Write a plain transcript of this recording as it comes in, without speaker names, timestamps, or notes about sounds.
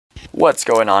What's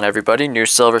going on, everybody? New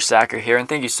Silver Stacker here, and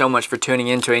thank you so much for tuning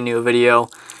in to a new video.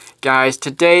 Guys,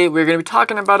 today we're going to be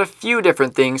talking about a few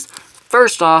different things.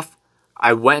 First off,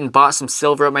 I went and bought some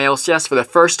silver at my LCS for the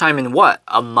first time in what,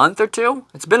 a month or two?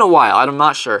 It's been a while, I'm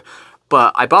not sure.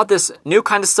 But I bought this new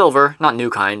kind of silver, not new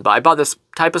kind, but I bought this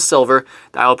type of silver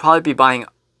that I'll probably be buying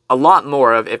a lot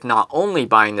more of, if not only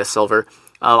buying this silver.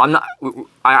 I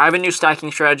have a new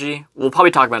stacking strategy. We'll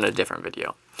probably talk about it in a different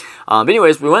video. But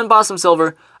anyways, we went and bought some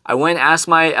silver. I went and asked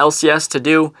my LCS to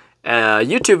do a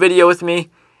YouTube video with me,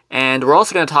 and we're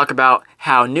also going to talk about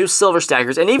how new silver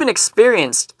stackers and even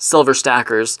experienced silver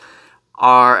stackers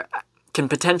can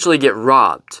potentially get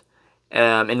robbed,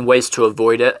 and ways to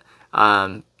avoid it.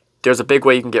 There's a big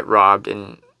way you can get robbed,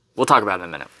 and we'll talk about it in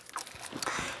a minute.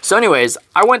 So anyways,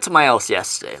 I went to my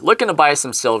LCS today looking to buy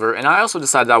some silver, and I also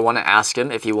decided I want to ask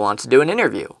him if he wanted to do an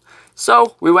interview.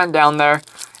 So we went down there,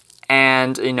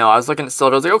 and I was looking at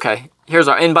silver. I was like, okay, here's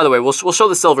our, and by the way, we'll show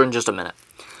the silver in just a minute.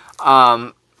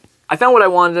 I found what I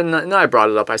wanted, and then I brought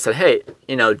it up. I said, hey,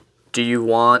 do you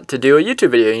want to do a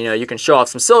YouTube video? You can show off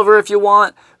some silver if you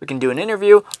want. We can do an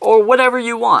interview or whatever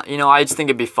you want. I just think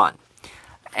it'd be fun.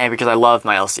 And because I love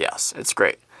my LCS, it's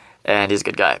great. And he's a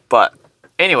good guy. But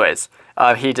anyways,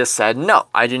 he just said, no,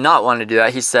 I do not want to do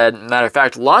that. He said, matter of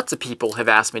fact, lots of people have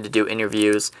asked me to do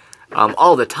interviews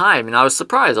all the time, and I was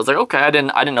surprised. I was like, okay, I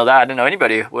didn't know that. I didn't know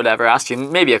anybody would ever ask you.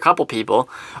 Maybe a couple people.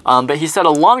 But he said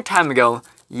a long time ago,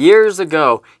 years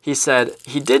ago, he said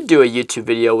he did do a YouTube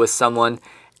video with someone,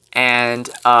 and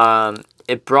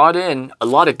it brought in a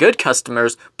lot of good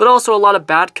customers, but also a lot of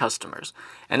bad customers.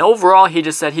 And overall, he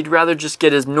just said he'd rather just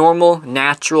get his normal,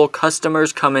 natural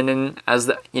customers coming in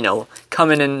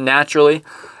coming in naturally.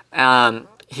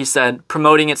 He said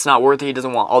promoting it's not worth it. He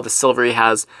doesn't want all the silver he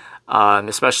has.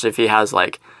 Especially if he has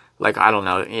like I don't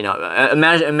know,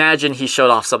 imagine he showed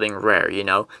off something rare,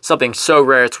 something so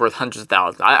rare it's worth hundreds of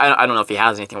thousands. I don't know if he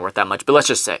has anything worth that much, but let's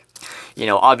just say,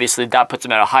 obviously that puts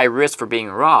him at a high risk for being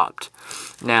robbed.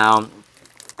 Now,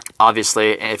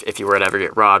 obviously, if he were to ever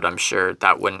get robbed, I'm sure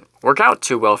that wouldn't work out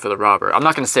too well for the robber. I'm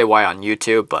not going to say why on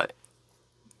YouTube, but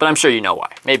I'm sure you know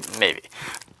why. Maybe.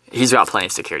 He's got plenty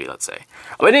of security, let's say.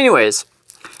 But anyways,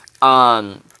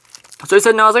 so he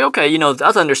said no. I was like, okay,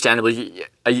 that's understandable.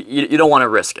 You don't want to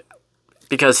risk it.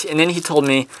 And then he told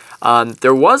me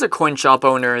there was a coin shop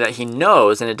owner that he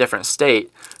knows in a different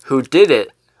state who did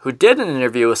an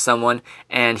interview with someone,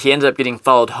 and he ended up getting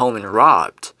followed home and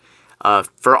robbed.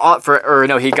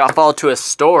 He got followed to a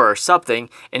store or something,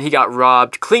 and he got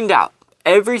robbed, cleaned out.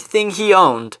 Everything he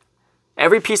owned,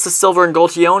 every piece of silver and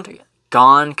gold he owned,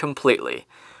 gone completely.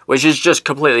 Which is just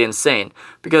completely insane.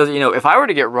 Because, if I were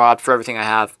to get robbed for everything I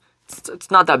have,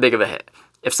 it's not that big of a hit.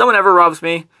 If someone ever robs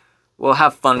me, we'll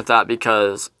have fun with that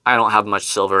because I don't have much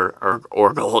silver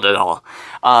or gold at all.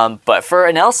 But for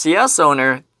an LCS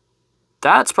owner,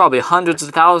 that's probably hundreds of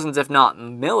thousands, if not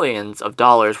millions of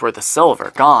dollars worth of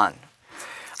silver gone.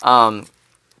 So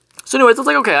anyways, I was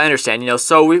like, okay, I understand,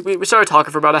 So we started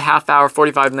talking for about a half hour,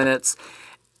 45 minutes.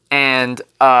 And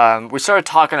we started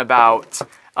talking about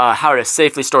how to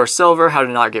safely store silver, how to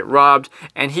not get robbed.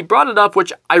 And he brought it up,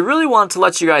 which I really wanted to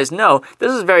let you guys know.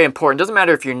 This is very important. Doesn't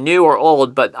matter if you're new or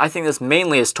old, but I think this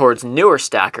mainly is towards newer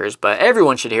stackers, but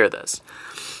everyone should hear this.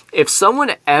 If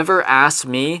someone ever asked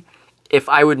me if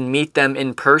I would meet them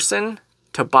in person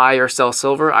to buy or sell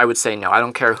silver, I would say no. I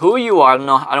don't care who you are.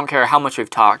 I don't care how much we've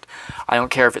talked. I don't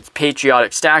care if it's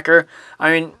Patriotic Stacker. I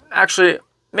mean, actually,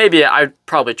 maybe I'd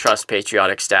probably trust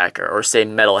Patriotic Stacker or say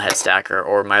Metalhead Stacker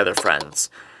or my other friends.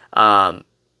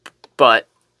 But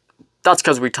that's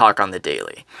because we talk on the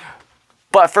daily.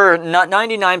 But for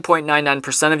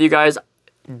 99.99% of you guys,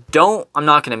 I'm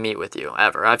not going to meet with you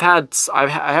ever. I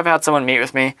have had someone meet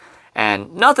with me,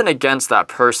 and nothing against that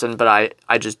person, but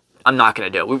I'm not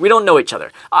going to do it. We don't know each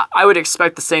other. I would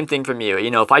expect the same thing from you.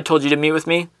 If I told you to meet with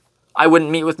me, I wouldn't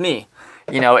meet with me.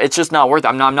 It's just not worth it.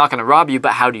 I'm not going to rob you,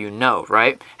 but how do you know,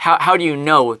 right? How do you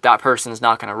know that person's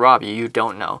not going to rob you? You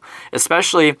don't know.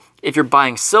 Especially if you're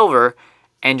buying silver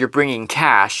and you're bringing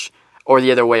cash, or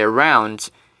the other way around,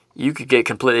 you could get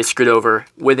completely screwed over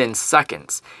within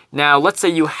seconds. Now, let's say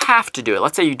you have to do it.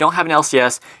 Let's say you don't have an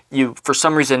LCS. For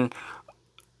some reason,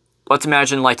 let's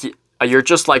imagine you're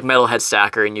just like Metalhead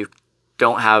Stacker and you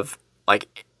don't have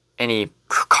any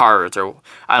cards, or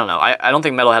I don't know. I don't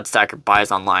think Metalhead Stacker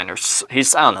buys online, or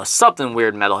he's, I don't know, something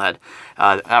weird Metalhead,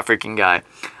 that freaking guy.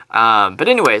 But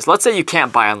anyways, let's say you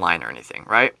can't buy online or anything,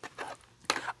 right?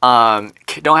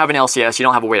 Don't have an LCS, you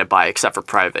don't have a way to buy except for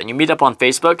private, and you meet up on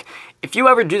Facebook. If you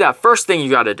ever do that, first thing you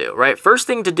got to do, right? First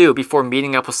thing to do before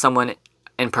meeting up with someone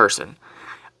in person,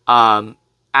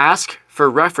 ask for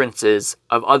references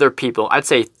of other people. I'd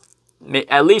say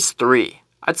at least 3.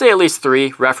 I'd say at least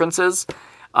 3 references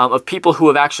of people who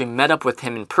have actually met up with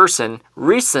him in person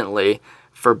recently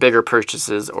for bigger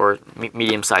purchases or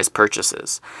medium-sized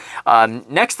purchases.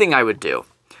 Next thing I would do,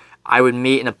 I would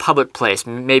meet in a public place,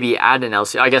 maybe at an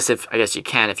LCS. I guess you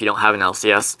can if you don't have an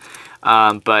LCS.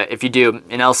 But if you do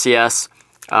an LCS,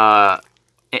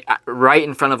 right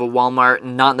in front of a Walmart,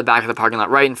 not in the back of the parking lot,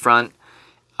 right in front.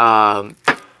 I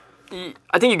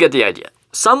think you get the idea.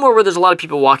 Somewhere where there's a lot of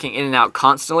people walking in and out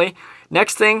constantly.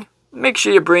 Next thing, make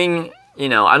sure you bring, I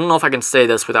don't know if I can say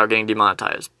this without getting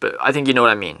demonetized, but I think you know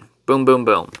what I mean. Boom, boom,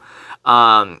 boom.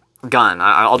 Gun.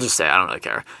 I'll just say, I don't really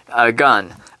care.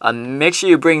 Gun. Make sure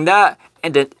you bring that.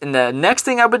 And the next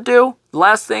thing I would do,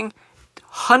 last thing,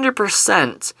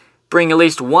 100% bring at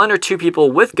least 1 or 2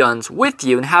 people with guns with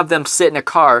you and have them sit in a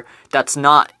car that's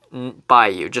not by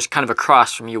you, just kind of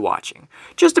across from you watching.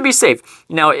 Just to be safe.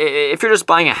 If you're just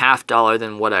buying a $50,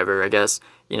 then whatever, I guess.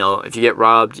 If you get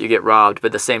robbed, you get robbed, but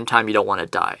at the same time, you don't want to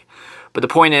die. But the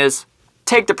point is,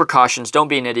 take the precautions. Don't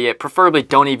be an idiot. Preferably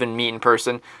don't even meet in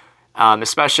person,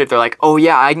 especially if they're like, oh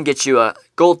yeah, I can get you a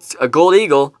gold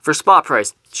eagle for spot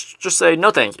price. Just say,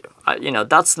 no thank you.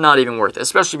 That's not even worth it,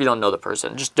 especially if you don't know the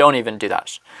person. Just don't even do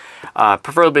that.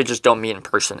 Preferably just don't meet in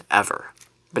person ever.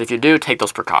 But if you do, take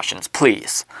those precautions,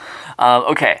 please.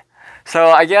 Okay, so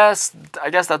I guess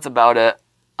that's about it.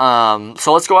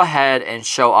 So let's go ahead and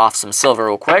show off some silver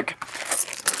real quick.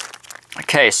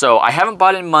 Okay, so I haven't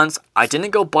bought in months. I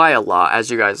didn't go buy a lot.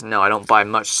 As you guys know, I don't buy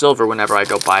much silver whenever I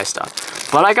go buy stuff.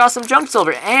 But I got some junk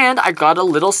silver, and I got a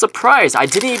little surprise. I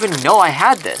didn't even know I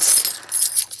had this.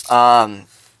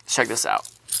 Check this out.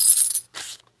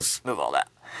 Move all that.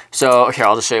 So, here,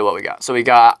 I'll just show you what we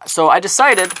got. So I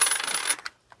decided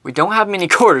we don't have many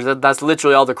quarters. That's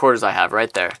literally all the quarters I have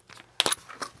right there.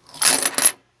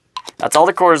 That's all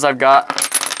the quarters I've got.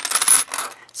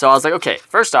 So I was like, okay,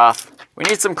 first off, we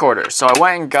need some quarters. So I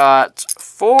went and got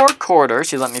 4 quarters.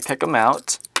 She let me pick them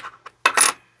out.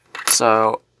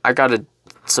 So I got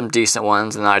some decent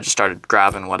ones, and then I just started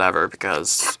grabbing whatever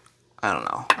because, I don't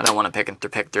know. I don't want to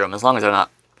pick through them. As long as they're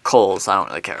not coals, I don't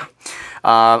really care.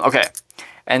 Okay.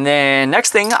 And then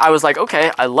next thing, I was like,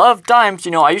 okay, I love dimes.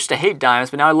 I used to hate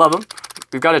dimes, but now I love them.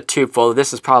 We've got a tube full.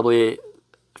 This is probably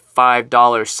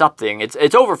 $5 something.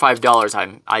 It's over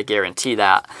 $5, I guarantee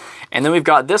that. And then we've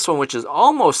got this one, which is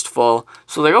almost full.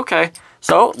 So like, okay,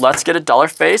 so let's get a dollar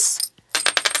face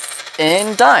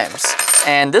in dimes.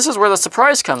 And this is where the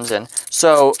surprise comes in.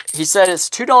 So he said it's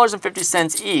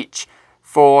 $2.50 each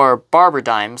for barber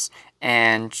dimes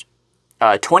and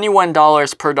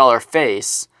 $21 per dollar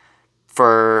face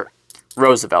for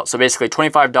Roosevelt. So basically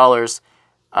 $25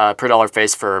 per dollar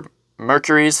face for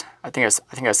Mercury's. I think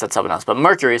I said something else, but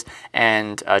Mercury's,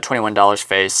 and $21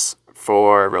 face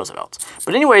for Roosevelt.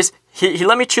 But anyways, he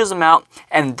let me choose them out,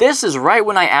 and this is right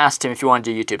when I asked him if he wanted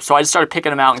to do YouTube. So I just started picking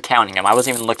them out and counting them. I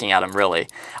wasn't even looking at them really.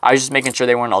 I was just making sure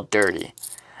they weren't all dirty.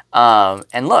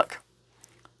 And look,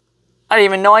 I didn't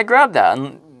even know I grabbed that.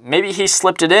 And maybe he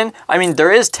slipped it in. I mean,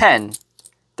 there is 10.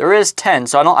 There is 10,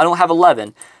 so I don't have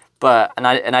 11. But and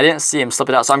I didn't see him slip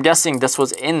it out. So I'm guessing this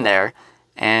was in there,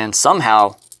 and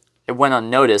somehow it went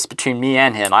unnoticed between me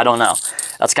and him. I don't know.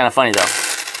 That's kind of funny though.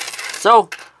 So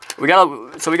we got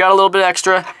a little bit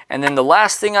extra, and then the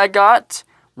last thing I got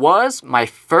was my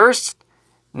first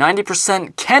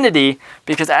 90% Kennedy,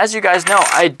 because as you guys know,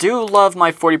 I do love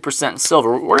my 40%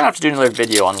 silver. We're gonna have to do another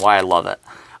video on why I love it.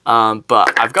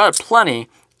 But I've got plenty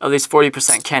of these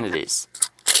 40% Kennedys,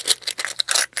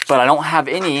 but I don't have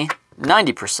any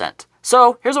 90%.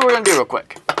 So here's what we're gonna do real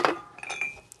quick.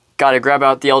 Gotta grab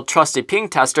out the old trusty ping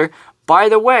tester. By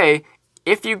the way,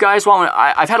 if you guys want,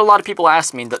 I've had a lot of people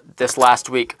ask me this last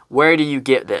week, where do you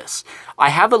get this? I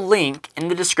have a link in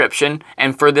the description,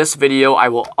 and for this video, I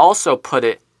will also put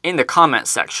it in the comment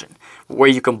section where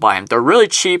you can buy them. They're really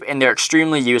cheap and they're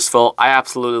extremely useful. I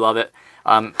absolutely love it.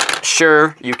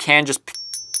 Sure, you can just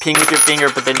ping with your finger,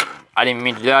 but then I didn't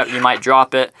mean to do that. You might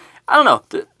drop it. I don't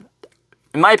know.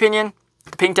 In my opinion,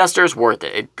 the ping tester is worth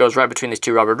it. It goes right between these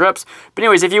 2 rubber grips. But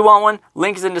anyways, if you want one,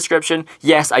 link is in the description.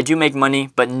 Yes, I do make money,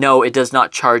 but no, it does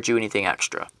not charge you anything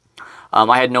extra.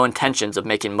 I had no intentions of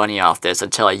making money off this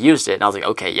until I used it, and I was like,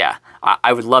 okay, yeah,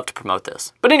 I would love to promote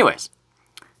this. But anyways,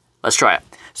 let's try it.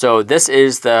 So this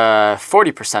is the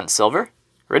 40% silver.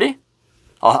 Ready?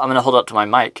 I'm going to hold it up to my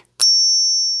mic.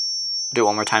 Do it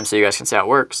one more time so you guys can see how it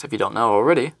works if you don't know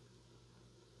already.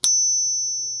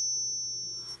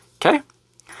 Okay.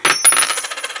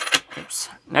 Oops.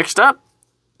 Next up,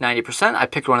 90%. I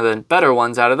picked one of the better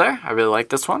ones out of there. I really like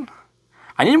this one.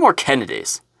 I need more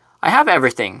Kennedys. I have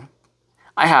everything.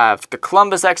 I have the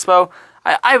Columbus Expo.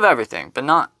 I have everything, but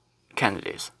not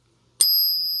Kennedys.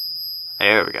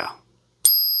 There we go.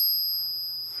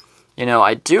 You know,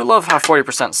 I do love how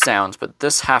 40% sounds, but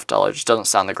this $half just doesn't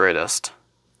sound the greatest.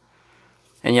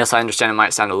 And yes, I understand it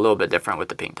might sound a little bit different with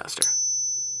the ping tester.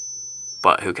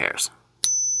 But who cares?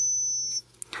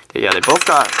 Yeah, they both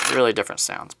got really different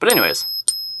sounds. But anyways,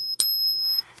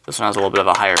 this one has a little bit of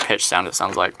a higher pitch sound, it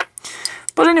sounds like.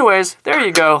 But anyways, there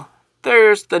you go.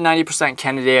 There's the 90%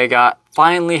 Kennedy I got.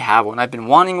 Finally have one. I've been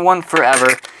wanting one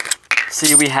forever.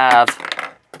 See, we have...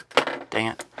 Dang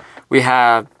it. We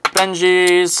have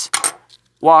Benji's,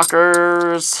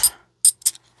 Walker's.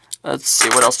 Let's see,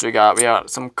 what else do we got? We got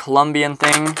some Colombian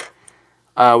thing.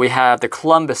 We have the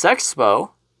Columbus Expo,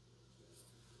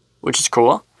 which is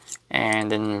cool. And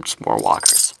then just more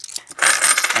Walkers.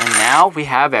 And now we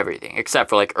have everything,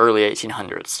 except for like early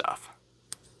 1800s stuff.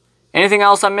 Anything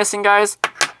else I'm missing, guys?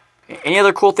 Any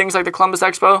other cool things like the Columbus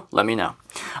Expo? Let me know.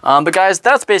 But guys,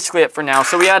 that's basically it for now.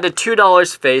 So we added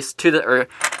 $2 face to the, or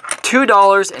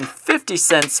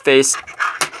 $2.50 face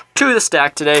to the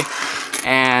stack today,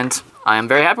 and I am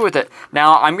very happy with it.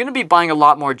 Now, I'm going to be buying a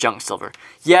lot more junk silver.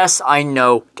 Yes, I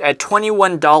know. At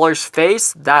 $21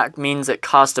 face, that means it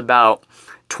cost about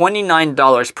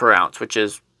 $29 per ounce, which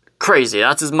is crazy.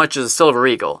 That's as much as a silver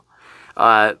eagle.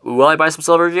 Will I buy some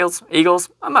silver eagles?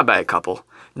 I might buy a couple.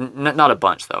 Not a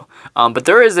bunch, though. But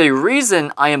there is a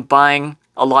reason I am buying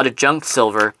a lot of junk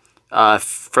silver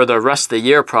for the rest of the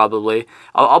year, probably.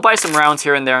 I'll buy some rounds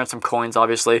here and there and some coins,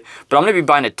 obviously. But I'm going to be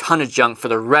buying a ton of junk for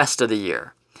the rest of the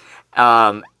year.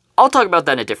 I'll talk about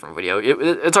that in a different video.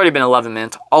 It's already been 11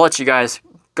 minutes. I'll let you guys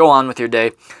go on with your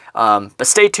day. But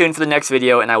stay tuned for the next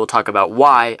video, and I will talk about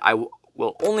why I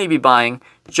will only be buying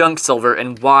junk silver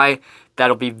and why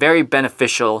that'll be very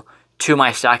beneficial to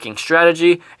my stacking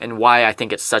strategy and why I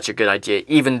think it's such a good idea,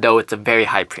 even though it's a very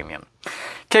high premium.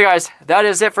 Okay, guys, that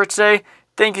is it for today.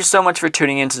 Thank you so much for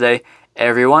tuning in today,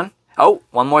 everyone. Oh,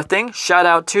 one more thing. Shout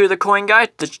out to the Coin Guy.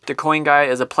 The Coin Guy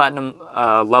is a platinum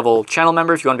level channel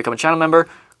member. If you want to become a channel member,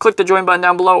 click the join button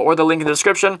down below or the link in the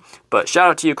description. But shout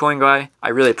out to you, Coin Guy. I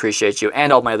really appreciate you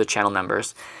and all my other channel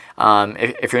members.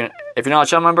 If you're not a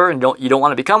channel member and you don't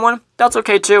want to become one, that's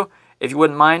okay too. If you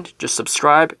wouldn't mind, just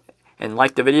subscribe and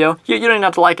like the video. You don't even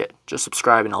have to like it. Just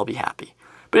subscribe and I'll be happy.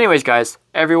 But anyways, guys,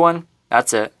 everyone,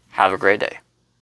 that's it. Have a great day.